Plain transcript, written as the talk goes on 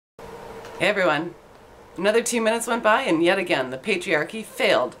Hey everyone, another 2 minutes went by and yet again the patriarchy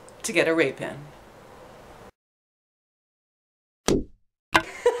failed to get a rape in.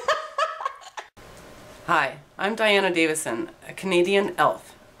 Hi, I'm Diana Davison, a Canadian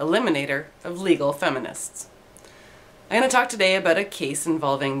elf, eliminator of legal feminists. I'm going to talk today about a case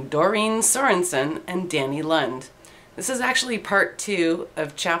involving Doreen Sorenson and Danny Lund. This is actually part 2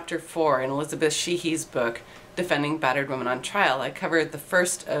 of chapter 4 in Elizabeth Sheehy's book, Defending Battered Women on Trial. I covered the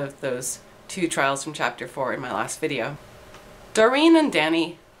first of those 2 trials from chapter 4 in my last video. Doreen and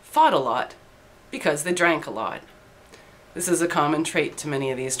Danny fought a lot because they drank a lot. This is a common trait to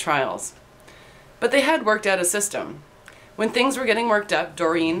many of these trials. But they had worked out a system. When things were getting worked up,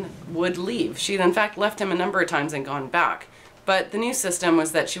 Doreen would leave. She'd in fact left him a number of times and gone back. But the new system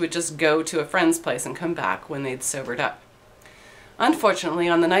was that she would just go to a friend's place and come back when they'd sobered up. Unfortunately,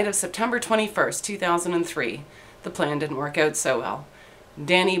 on the night of September 21st, 2003, the plan didn't work out so well.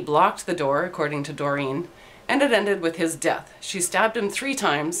 Danny blocked the door, according to Doreen, and it ended with his death. She stabbed him 3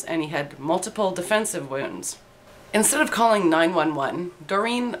 times and he had multiple defensive wounds. Instead of calling 911,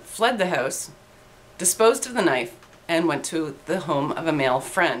 Doreen fled the house, disposed of the knife, and went to the home of a male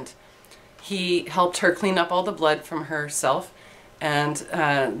friend. He helped her clean up all the blood from herself, and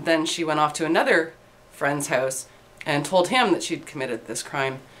then she went off to another friend's house and told him that she'd committed this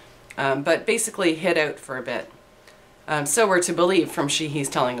crime, but basically hid out for a bit. So we're to believe from Sheehy's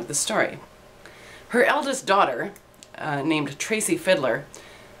telling of the story. Her eldest daughter, named Tracy Fiddler,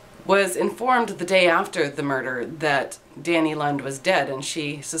 was informed the day after the murder that Danny Lund was dead, and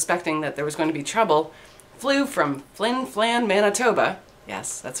she, suspecting that there was going to be trouble, flew from Flin Flan, Manitoba,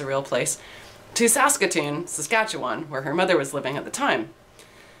 yes, that's a real place, to Saskatoon, Saskatchewan, where her mother was living at the time.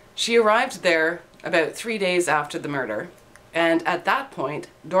 She arrived there about 3 days after the murder, and at that point,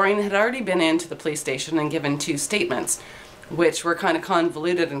 Doreen had already been into the police station and given 2 statements, which were kind of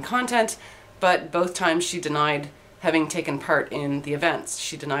convoluted in content, but both times she denied having taken part in the events.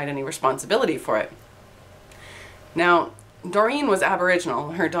 She denied any responsibility for it. Now, Doreen was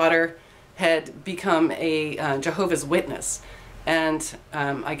Aboriginal. Her daughter had become a Jehovah's Witness, and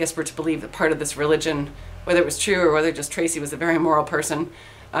I guess we're to believe that part of this religion, whether it was true or whether just Tracy was a very moral person,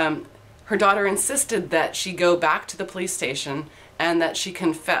 her daughter insisted that she go back to the police station and that she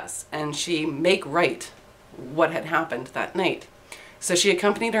confess and she make right what had happened that night. So she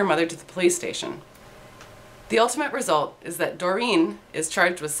accompanied her mother to the police station. The ultimate result is that Doreen is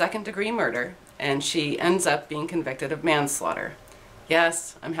charged with 2nd-degree murder and she ends up being convicted of manslaughter.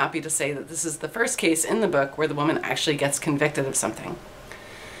 Yes, I'm happy to say that this is the first case in the book where the woman actually gets convicted of something.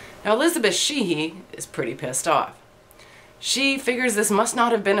 Now, Elizabeth Sheehy is pretty pissed off. She figures this must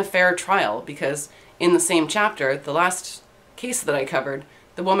not have been a fair trial because in the same chapter, the last case that I covered,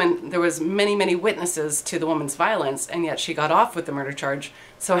 the woman, there was many witnesses to the woman's violence, and yet she got off with the murder charge.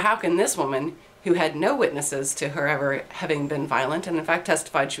 So how can this woman, who had no witnesses to her ever having been violent, and in fact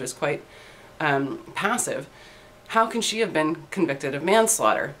testified she was quite passive, how can she have been convicted of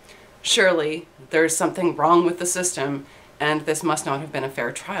manslaughter? Surely there's something wrong with the system, and this must not have been a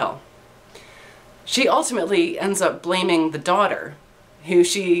fair trial. She ultimately ends up blaming the daughter, who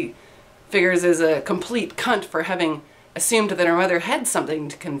she figures is a complete cunt for having assumed that her mother had something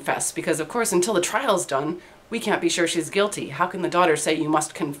to confess, because of course until the trial's done, we can't be sure she's guilty. How can the daughter say you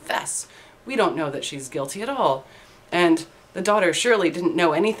must confess? We don't know that she's guilty at all. And the daughter surely didn't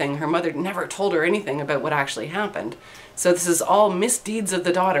know anything. Her mother never told her anything about what actually happened. So this is all misdeeds of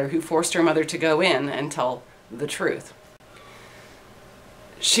the daughter who forced her mother to go in and tell the truth.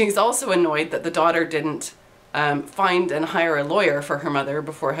 She's also annoyed that the daughter didn't find and hire a lawyer for her mother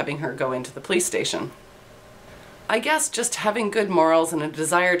before having her go into the police station. I guess just having good morals and a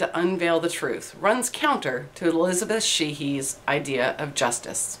desire to unveil the truth runs counter to Elizabeth Sheehy's idea of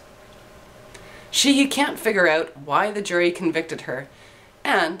justice. Sheehy can't figure out why the jury convicted her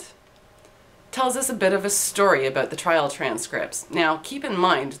and tells us a bit of a story about the trial transcripts. Now, keep in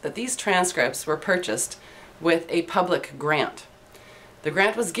mind that these transcripts were purchased with a public grant. The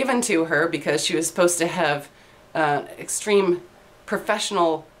grant was given to her because she was supposed to have extreme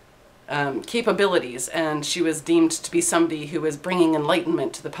professional capabilities, and she was deemed to be somebody who was bringing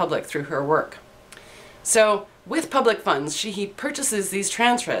enlightenment to the public through her work. So, with public funds, Sheehy purchases these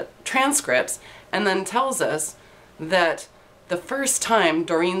transcripts and then tells us that the first time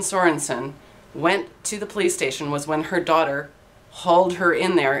Doreen Sorenson went to the police station was when her daughter hauled her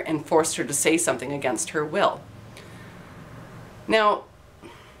in there and forced her to say something against her will. Now,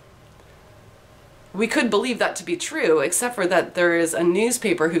 we could believe that to be true, except for that there is a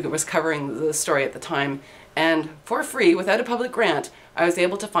newspaper who was covering the story at the time, and for free, without a public grant, I was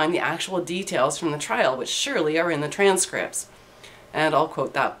able to find the actual details from the trial, which surely are in the transcripts. And I'll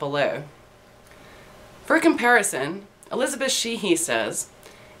quote that below. For comparison, Elizabeth Sheehy says,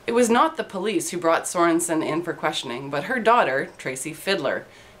 "It was not the police who brought Sorenson in for questioning, but her daughter, Tracy Fiddler,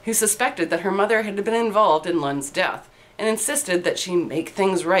 who suspected that her mother had been involved in Lund's death and insisted that she make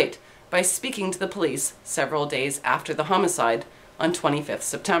things right by speaking to the police several days after the homicide on 25th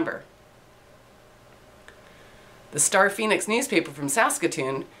September. The StarPhoenix newspaper from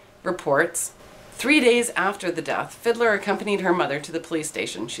Saskatoon reports, 3 days after the death, Fiddler accompanied her mother to the police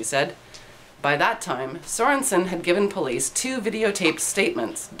station, she said. By that time, Sorenson had given police 2 videotaped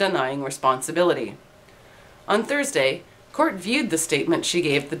statements denying responsibility. On Thursday, court viewed the statement she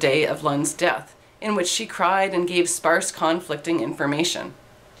gave the day of Lund's death, in which she cried and gave sparse conflicting information.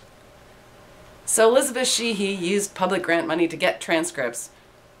 So Elizabeth Sheehy used public grant money to get transcripts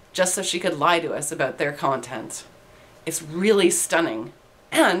just so she could lie to us about their content. It's really stunning.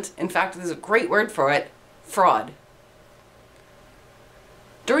 And, in fact, there's a great word for it, fraud.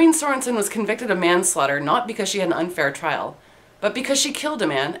 Doreen Sorenson was convicted of manslaughter not because she had an unfair trial, but because she killed a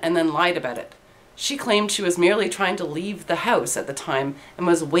man and then lied about it. She claimed she was merely trying to leave the house at the time and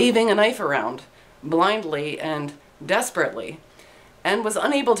was waving a knife around, blindly and desperately, and was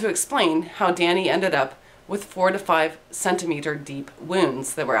unable to explain how Danny ended up with 4 to 5 centimeter deep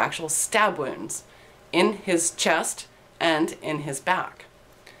wounds that were actual stab wounds in his chest and in his back.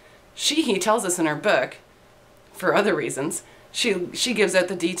 Sheehy tells us in her book, for other reasons, she gives out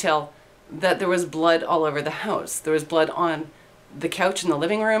the detail that there was blood all over the house. There was blood on the couch in the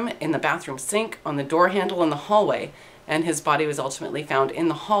living room, in the bathroom sink, on the door handle in the hallway, and his body was ultimately found in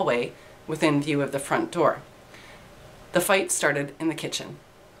the hallway within view of the front door. The fight started in the kitchen.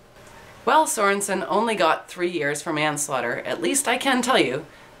 Well, Sorenson only got 3 years for manslaughter. At least I can tell you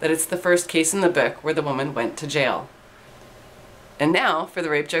that it's the first case in the book where the woman went to jail. And now for the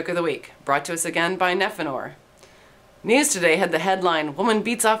rape joke of the week, brought to us again by Nephenor. News Today had the headline, "Woman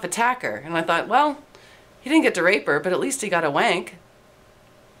beats off attacker," and I thought, well, he didn't get to rape her, but at least he got a wank.